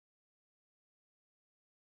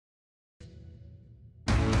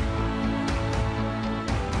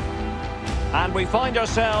And we find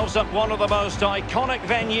ourselves at one of the most iconic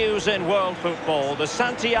venues in world football, the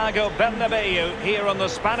Santiago Bernabeu, here in the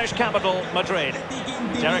Spanish capital, Madrid.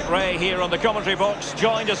 Derek Ray here on the commentary box,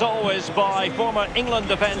 joined as always by former England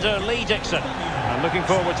defender Lee Dixon. And looking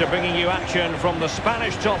forward to bringing you action from the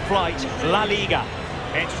Spanish top flight, La Liga.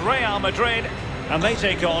 It's Real Madrid, and they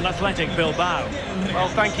take on Athletic Bilbao. Well,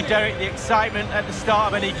 thank you, Derek. The excitement at the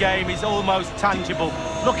start of any game is almost tangible.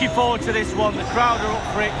 Looking forward to this one. The crowd are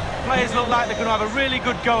up for it. Players look like they're going to have a really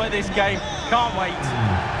good go at this game. Can't wait.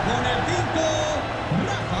 Con el 5,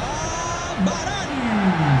 Rafa Varane.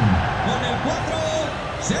 Con el 4,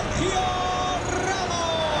 Sergio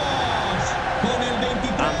Ramos. Con el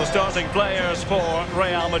 23. And the starting players for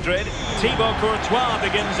Real Madrid. Thibaut Courtois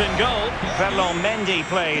begins in goal. Ferland Mendy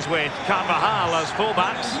plays with Carvajal as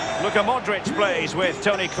fullbacks. Luka Modric plays with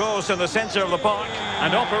Toni Kroos in the centre of the park.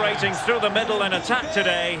 And operating through the middle in attack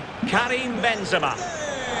today, Karim Benzema.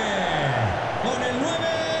 Con el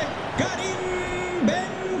 9, Karim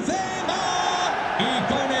Benzema. Y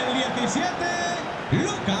con el 17,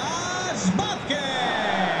 Lucas Vázquez.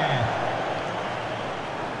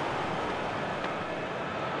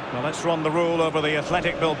 Well, let's run the rule over the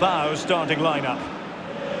Athletic Bilbao starting lineup.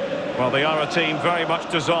 Well, they are a team very much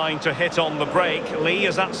designed to hit on the break. Lee,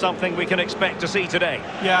 is that something we can expect to see today?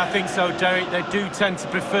 Yeah, I think so, Derek. They do tend to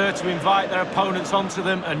prefer to invite their opponents onto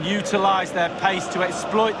them and utilise their pace to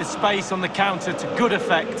exploit the space on the counter to good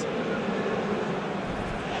effect.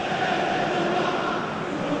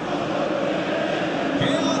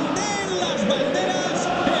 Que ondeen las banderas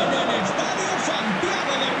en el Estadio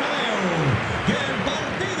Santiago Bernabéu. Que el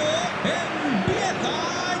partido empieza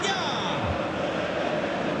ya.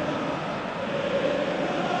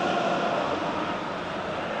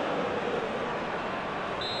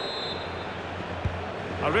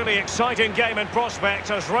 A really exciting game in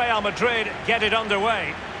prospect as Real Madrid get it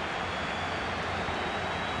underway.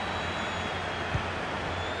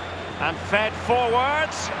 And fed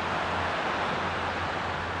forwards.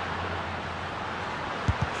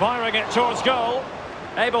 Firing it towards goal.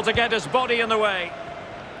 Able to get his body in the way.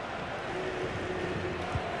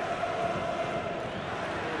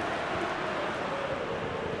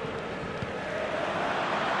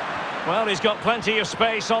 Well, he's got plenty of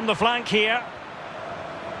space on the flank here.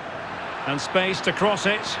 And space to cross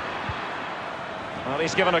it. Well,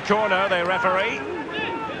 he's given a corner, the referee.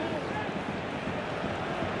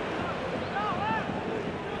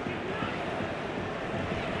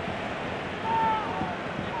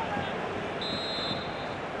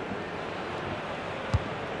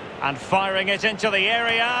 And firing it into the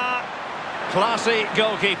area. Classy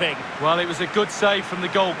goalkeeping. Well, it was a good save from the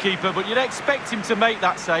goalkeeper, but you'd expect him to make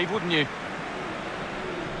that save, wouldn't you?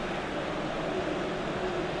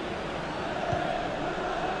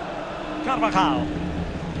 Carvajal.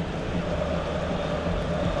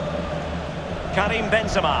 Karim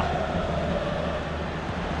Benzema.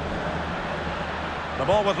 The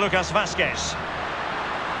ball with Lucas Vázquez.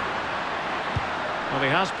 Well, he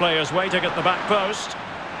has players waiting at the back post.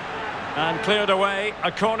 And cleared away.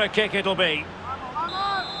 A corner kick it'll be.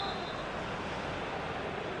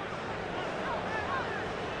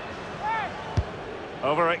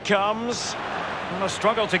 Over it comes. And a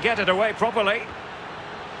struggle to get it away properly.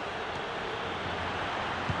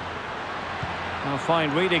 A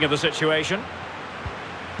fine reading of the situation.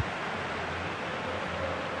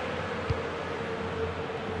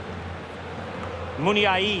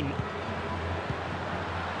 Muniain.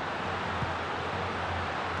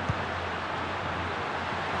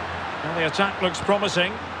 Well, the attack looks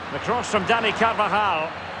promising. The cross from Dani Carvajal.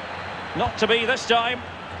 Not to be this time.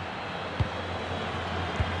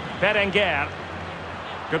 Berenguer.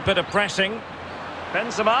 Good bit of pressing.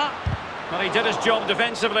 Benzema. Well, he did his job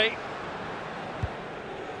defensively.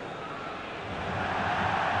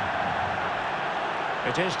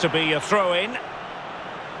 It is to be a throw-in.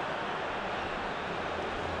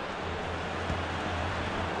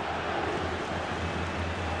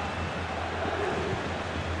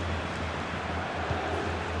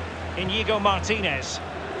 Inigo Martinez.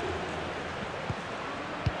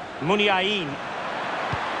 Muniain.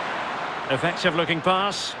 Effective looking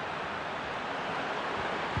pass.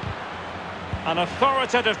 An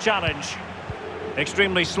authoritative challenge.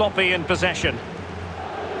 Extremely sloppy in possession.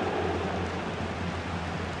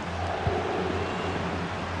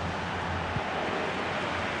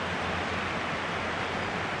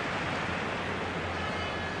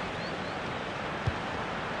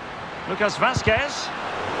 Lucas Vázquez.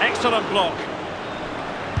 Excellent block.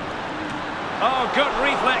 Oh, good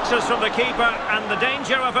reflexes from the keeper and the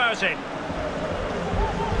danger averted.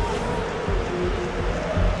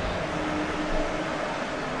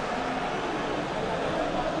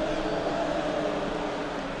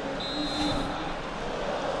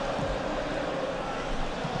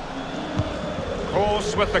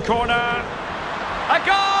 Kroos with the corner. A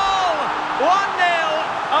goal! 1-0!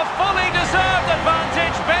 A fully deserved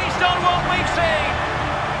advantage based on what we've seen.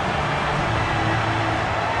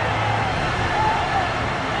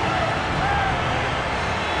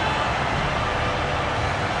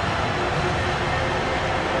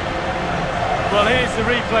 Well, here's the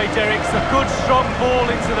replay, Derek. It's a good, strong ball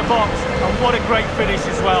into the box, and what a great finish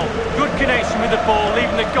as well. Good connection with the ball,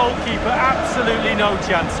 leaving the goalkeeper absolutely no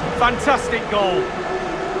chance. Fantastic goal.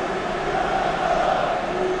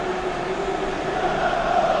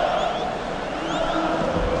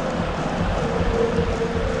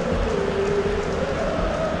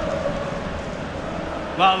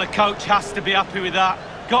 Well, the coach has to be happy with that.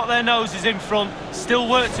 Got their noses in front. Still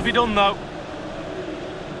work to be done, though.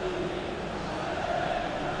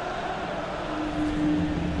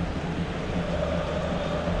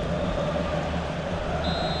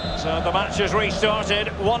 So the match has restarted,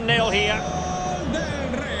 1-0 here. Gol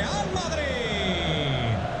del Real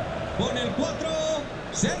Madrid. Con el 4,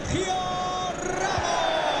 Sergio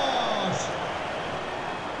Ramos.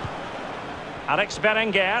 Alex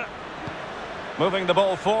Berenguer. Moving the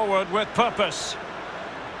ball forward with purpose.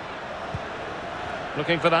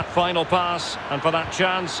 Looking for that final pass and for that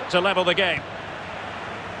chance to level the game.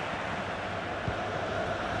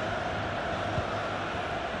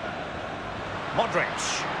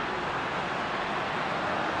 Modric.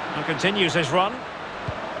 And continues his run.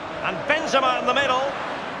 And Benzema in the middle.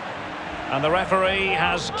 And the referee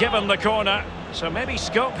has given the corner. So maybe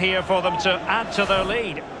scope here for them to add to their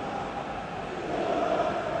lead.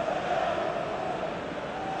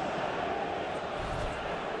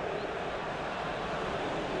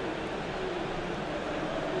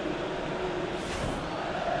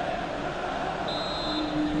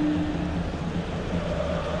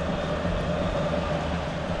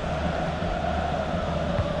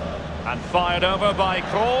 And fired over by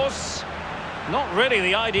Kroos. Not really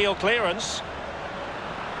the ideal clearance.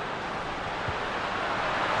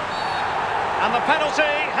 And the penalty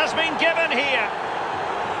has been given here.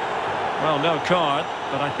 Well, no card,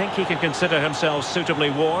 but I think he can consider himself suitably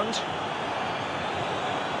warned.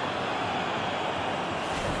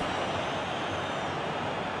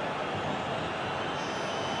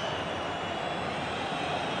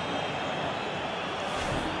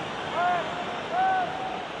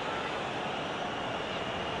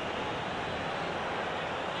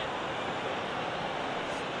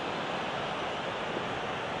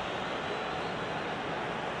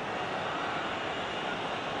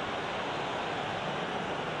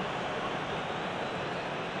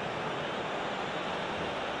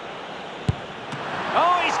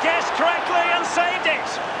 Guessed correctly and saved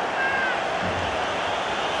it.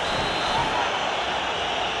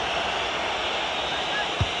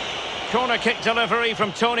 Corner kick delivery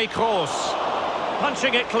from Toni Kroos.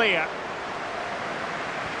 Punching it clear.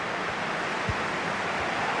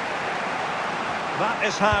 That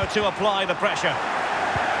is how to apply the pressure.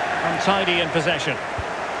 Untidy in possession.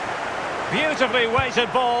 Beautifully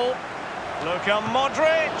weighted ball. Luka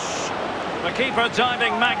Modric. The keeper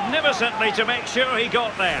diving magnificently to make sure he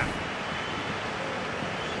got there.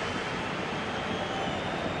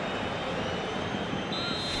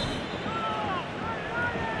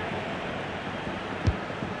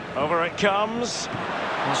 Over it comes.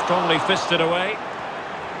 And strongly fisted away.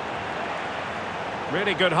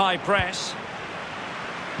 Really good high press.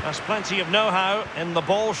 There's plenty of know-how in the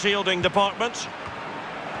ball shielding department.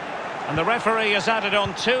 And the referee has added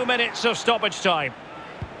on 2 minutes of stoppage time.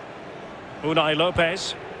 Unai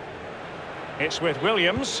Lopez. It's with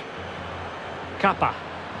Williams. Kappa.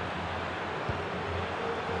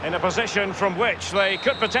 In a position from which they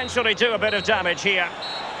could potentially do a bit of damage here.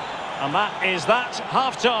 And that is that.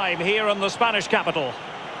 Half-time here in the Spanish capital.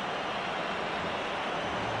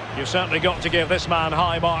 You've certainly got to give this man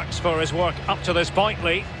high marks for his work up to this point,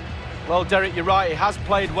 Lee. Well, Derek, you're right. He has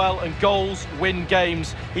played well, and goals win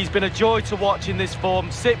games. He's been a joy to watch in this form.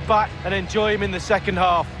 Sit back and enjoy him in the second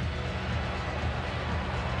half.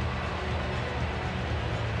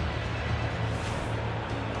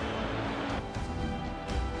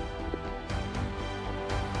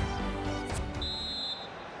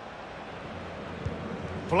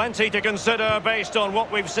 Plenty to consider based on what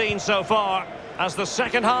we've seen so far as the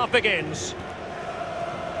second half begins.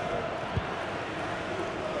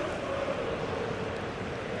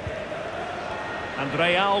 And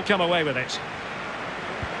Real come away with it.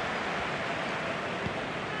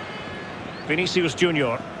 Vinicius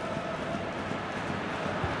Junior.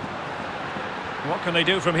 What can they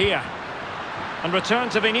do from here? And return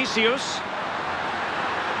to Vinicius.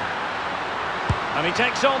 And he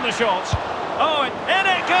takes on the shot. Oh, and in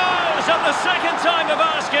it goes! A Not the second time of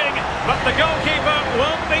asking, but the goalkeeper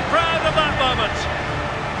won't be proud of that moment.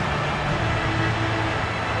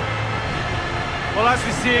 Well, as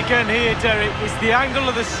we see again here, Derek, it's the angle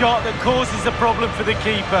of the shot that causes the problem for the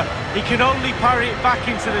keeper. He can only parry it back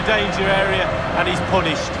into the danger area, and he's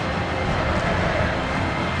punished.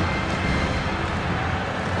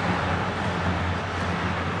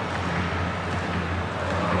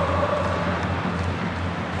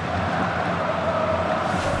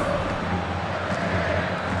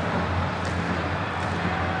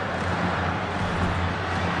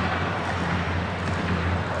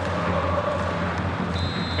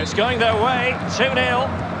 It's going their way, 2-0.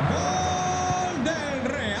 Gol del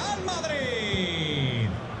Real Madrid.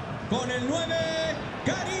 Con el 9,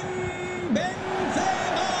 Karim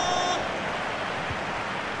Benzema.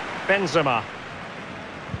 Benzema.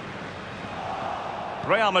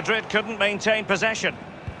 Real Madrid couldn't maintain possession.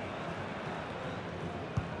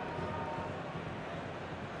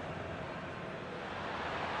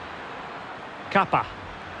 Kappa.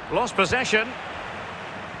 Lost possession.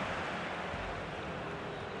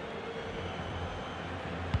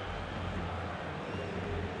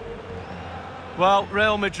 Well,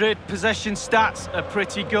 Real Madrid possession stats are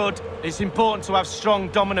pretty good. It's important to have strong,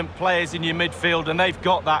 dominant players in your midfield, and they've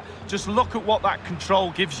got that. Just look at what that control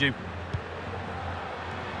gives you.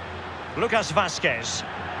 Lucas Vázquez.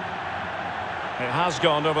 It has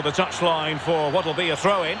gone over the touchline for what will be a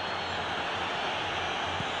throw-in.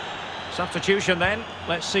 Substitution then.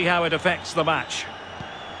 Let's see how it affects the match.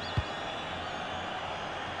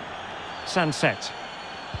 Sunset.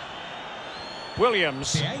 Williams.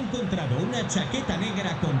 Se ha encontrado una chaqueta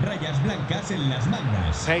negra con rayas blancas en las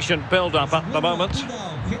mangas. Patient build-up at the moment.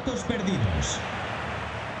 Objetos perdidos.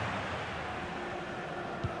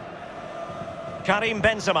 Karim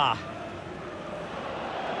Benzema.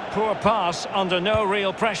 Poor pass under no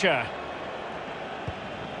real pressure.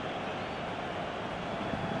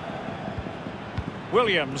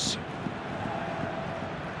 Williams.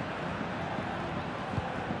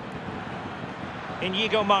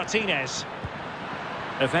 Inigo Martinez.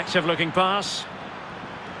 Effective looking pass.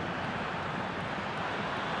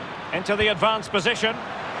 Into the advanced position.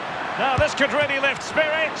 Now this could really lift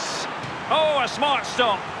spirits. Oh, a smart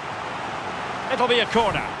stop. It'll be a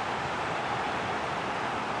corner.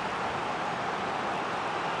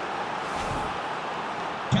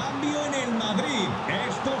 Cambio en el Madrid.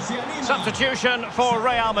 Esto se anima. Substitution for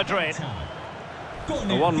Real Madrid.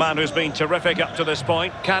 The one man who's been terrific up to this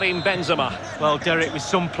point, Karim Benzema. Well, Derek, with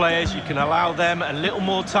some players, you can allow them a little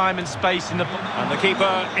more time and space in the... And the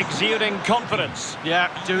keeper exuding confidence. Yeah,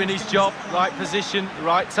 doing his job, right position,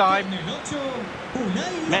 right time.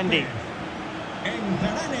 Mendy.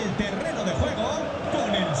 Entrará en el terreno de juego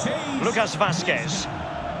con el 6. Lucas Vázquez.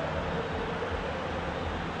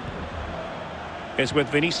 Is with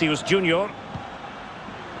Vinicius Junior.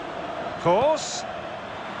 Course.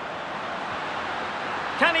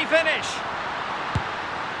 Can he finish?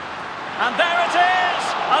 And there it is!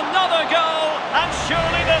 Another goal! And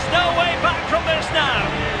surely there's no way back from this now!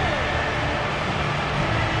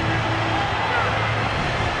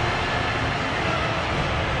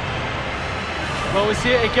 Well, we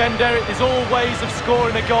see it again, Derek. There's all ways of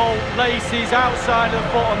scoring a goal. Laces, outside of the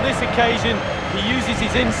foot. On this occasion, he uses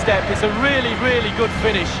his instep. It's a really, really good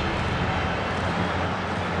finish.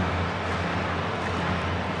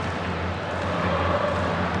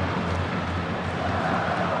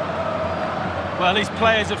 Well, his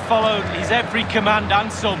players have followed his every command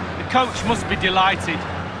and some. The coach must be delighted.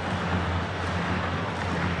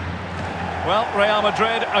 Well, Real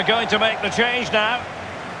Madrid are going to make the change now.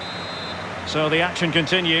 So the action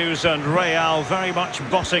continues and Real very much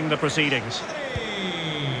bossing the proceedings.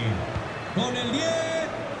 Con el 10,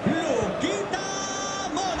 Luquita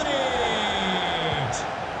Modric.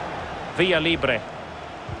 Villa Libre.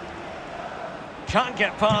 Can't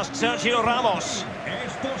get past Sergio Ramos.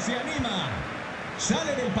 Esto se anima.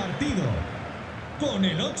 Sale del partido. Con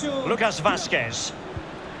el 8. Lucas Vázquez.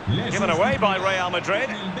 Given away by Real Madrid.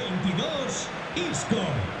 El 22, Isco.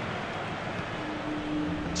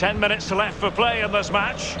 10 minutes left for play in this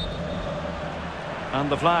match.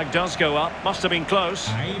 And the flag does go up. Must have been close.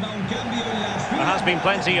 Ahí va un cambio en las There has been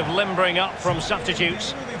plenty of limbering up from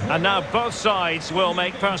substitutes. And now both sides will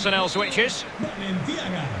make personnel switches.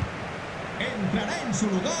 Valenciaga. Entrará en su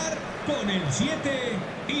lugar con el 7,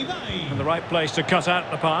 Ibai. In the right place to cut out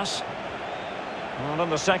the pass. Well, in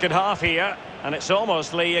the second half here, and it's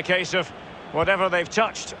almost, Lee, a case of whatever they've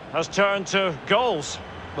touched has turned to goals.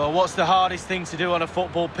 Well, what's the hardest thing to do on a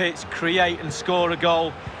football pitch? Create and score a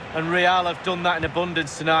goal. And Real have done that in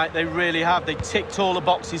abundance tonight. They really have. They ticked all the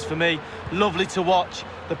boxes for me. Lovely to watch.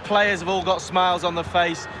 The players have all got smiles on their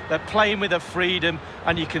face. They're playing with a freedom,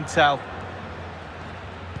 and you can tell.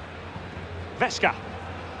 Vesca.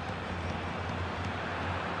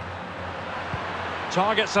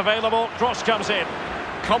 Targets available, cross comes in.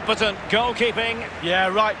 Competent goalkeeping. Yeah,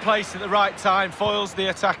 right place at the right time, foils the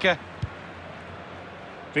attacker.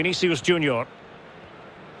 Vinicius Junior.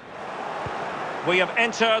 We have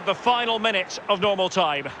entered the final minute of normal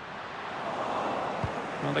time.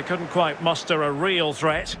 Well, they couldn't quite muster a real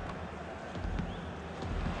threat.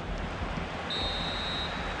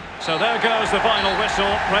 So there goes the final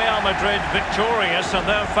whistle. Real Madrid victorious, and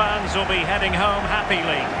their fans will be heading home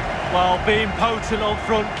happily. Well, being potent up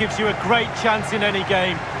front gives you a great chance in any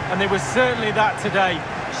game, and they were certainly that today.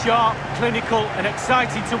 Sharp, clinical, and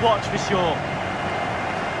exciting to watch for sure.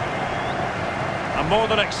 A more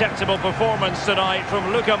than acceptable performance tonight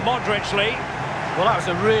from Luka Modric, Lee. Well, that was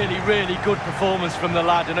a really, really good performance from the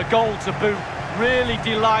lad, and a goal to boot. Really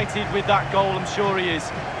delighted with that goal, I'm sure he is.